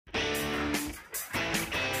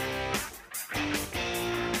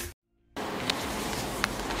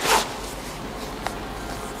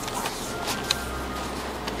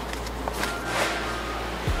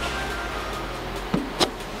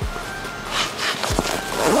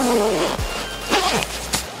Good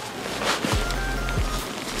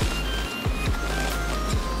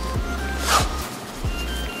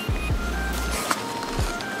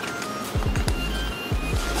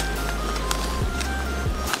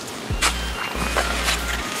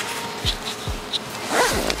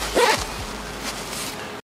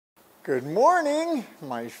morning,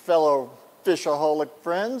 my fellow fishaholic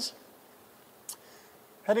friends.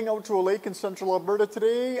 Heading out to a lake in central Alberta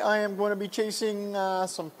today. I am going to be chasing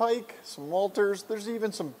some pike, some walters. There's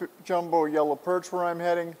even some jumbo yellow perch where I'm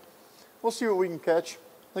heading. We'll see what we can catch.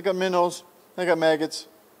 I got minnows, I got maggots,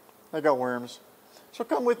 I got worms. So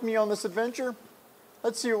come with me on this adventure.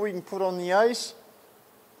 Let's see what we can put on the ice.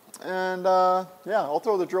 And yeah, I'll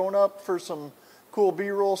throw the drone up for some cool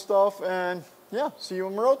B-roll stuff. And yeah, see you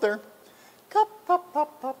when we're out there.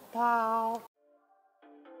 Pow.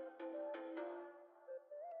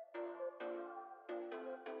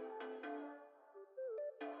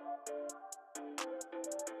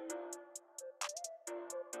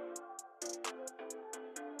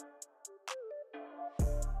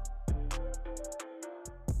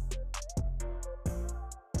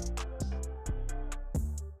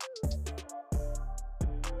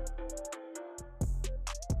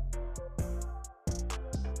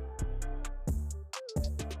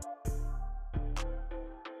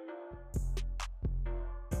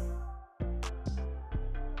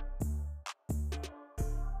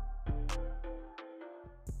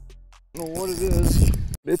 I don't know what it is.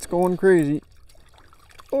 It's going crazy.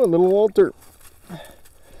 Oh, a little Walter.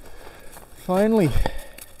 Finally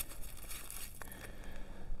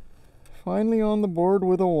on the board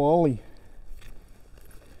with a wally.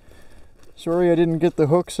 Sorry I didn't get the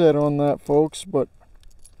hook set on that, folks, but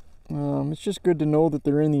it's just good to know that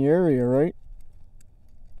they're in the area, right?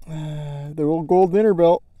 The old gold dinner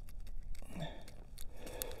belt.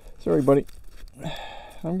 Sorry, buddy.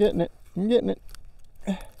 I'm getting it.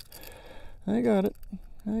 I got it.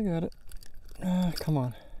 Come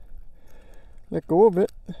on. Let go of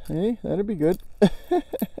it. Hey, that'd be good.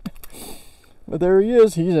 But there he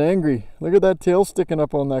is. He's angry. Look at that tail sticking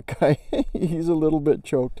up on that guy. He's a little bit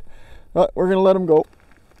choked. But we're going to let him go.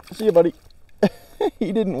 See you, buddy.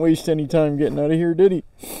 He didn't waste any time getting out of here, did he?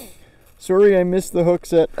 Sorry I missed the hook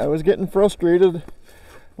set. I was getting frustrated.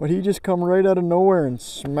 But he just come right out of nowhere and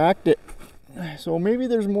smacked it. So maybe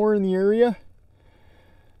there's more in the area.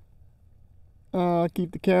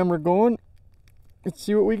 Keep the camera going. Let's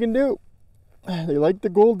see what we can do. They like the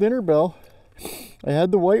gold dinner bell. I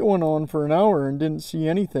had the white one on for an hour and didn't see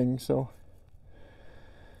anything, so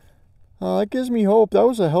that gives me hope. That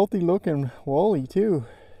was a healthy looking wally too.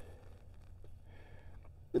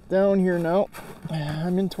 Get down here now.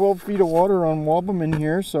 I'm in 12 feet of water on Wabamun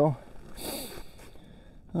here, so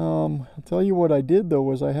I'll tell you what I did though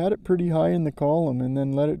was I had it pretty high in the column and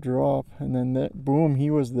then let it drop, and then that boom,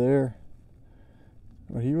 he was there.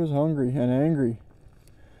 But he was hungry and angry.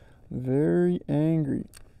 Very angry.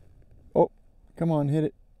 Oh, come on, hit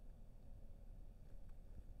it.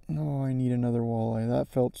 Oh, I need another walleye.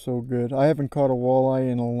 That felt so good. I haven't caught a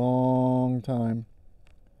walleye in a long time.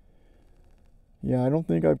 Yeah, I don't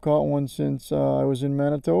think I've caught one since I was in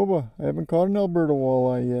Manitoba. I haven't caught an Alberta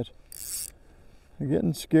walleye yet. They're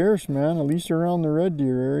getting scarce, man, at least around the Red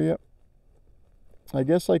Deer area. I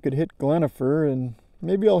guess I could hit Glenifer, and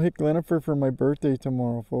maybe I'll hit Glenifer for my birthday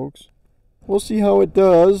tomorrow, folks. We'll see how it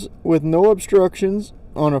does with no obstructions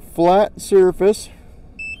on a flat surface,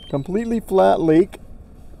 completely flat lake.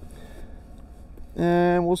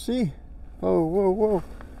 And we'll see. Oh,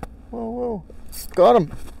 whoa. Got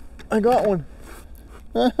him. I got one.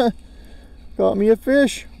 Got me a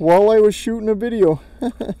fish while I was shooting a video.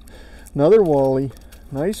 Another wally.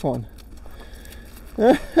 Nice one.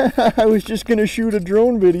 I was just going to shoot a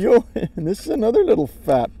drone video, and this is another little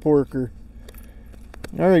fat porker.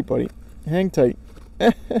 Alright, buddy. Hang tight.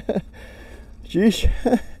 Sheesh.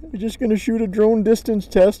 We're just going to shoot a drone distance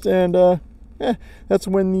test, and that's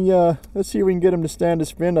when the... let's see if we can get him to stand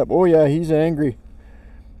his fin up. Oh yeah, he's angry.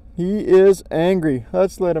 He is angry.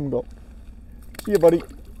 Let's let him go. See you, buddy.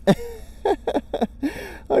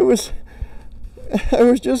 I was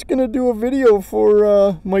just going to do a video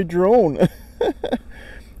for my drone.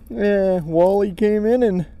 Yeah, Wally came in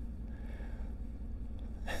and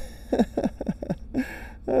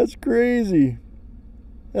that's crazy.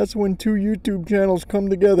 That's when two YouTube channels come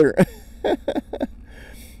together.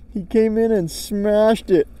 He came in and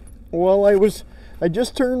smashed it while I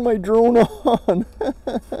just turned my drone on.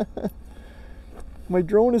 My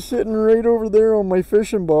drone is sitting right over there on my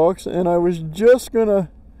fishing box, and I was just gonna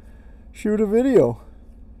shoot a video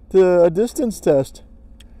to a distance test.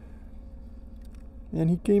 And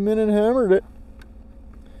he came in and hammered it.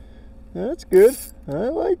 That's good. I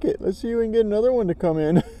like it. Let's see if we can get another one to come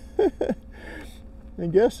in. I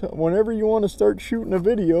guess whenever you want to start shooting a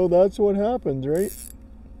video, that's what happens, right?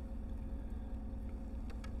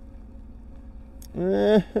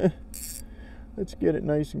 Let's get it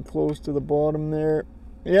nice and close to the bottom there.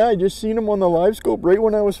 Yeah, I just seen him on the live scope right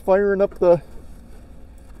when I was firing up the...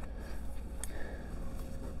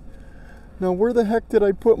 Now where the heck did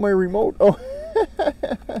I put my remote? Oh,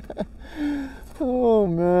 oh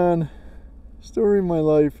man, story of my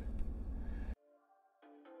life.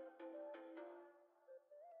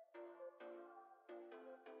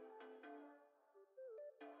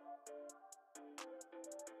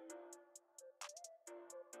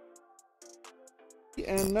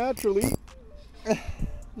 And naturally,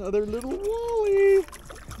 another little wally.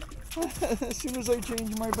 As soon as I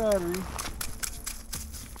change my battery.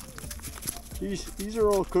 These are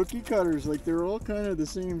all cookie cutters, like they're all kind of the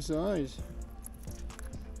same size.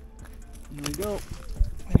 There we go.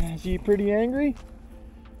 Is he pretty angry?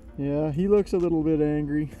 Yeah, he looks a little bit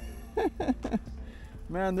angry.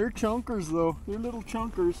 Man, they're chunkers though. They're little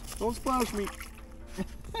chunkers. Don't splash me.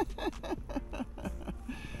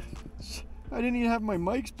 I didn't even have my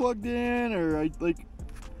mics plugged in, or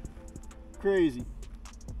crazy.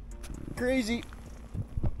 Crazy.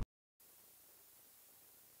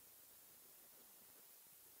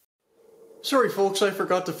 Sorry folks, I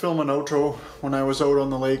forgot to film an outro when I was out on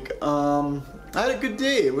the lake. I had a good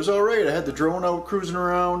day. It was alright. I had the drone out cruising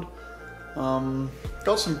around.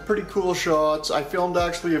 Got some pretty cool shots. I filmed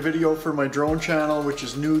actually a video for my drone channel, which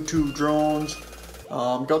is New to Drones.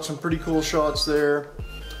 Got some pretty cool shots there.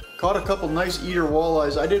 Caught a couple nice eater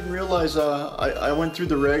walleyes. I didn't realize, I went through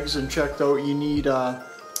the regs and checked out you need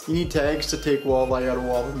tags to take walleye out of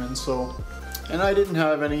Wabamun, so, and I didn't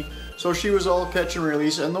have any. So she was all catch and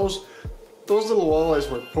release, and those little walleyes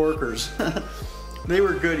were porkers. They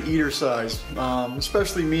were good eater size.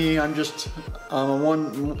 Especially me, I'm a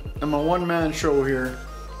one-man show here.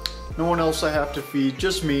 No one else I have to feed,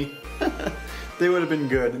 just me. They would have been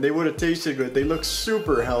good. They would have tasted good. They look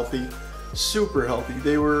super healthy. Super healthy.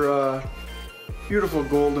 They were beautiful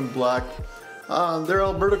golden black. They're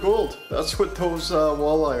Alberta gold. That's what those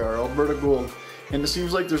walleye are, Alberta gold. And it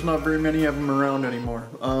seems like there's not very many of them around anymore.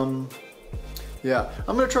 Yeah,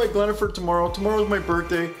 I'm gonna try Glenaford tomorrow. Tomorrow's my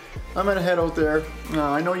birthday. I'm gonna head out there.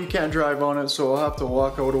 I know you can't drive on it, so I'll have to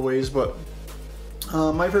walk out a ways, but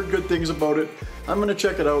I've heard good things about it. I'm gonna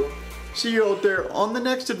check it out. See you out there on the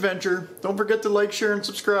next adventure. Don't forget to like, share, and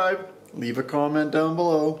subscribe. Leave a comment down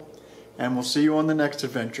below. And we'll see you on the next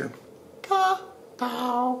adventure.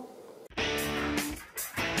 Pow!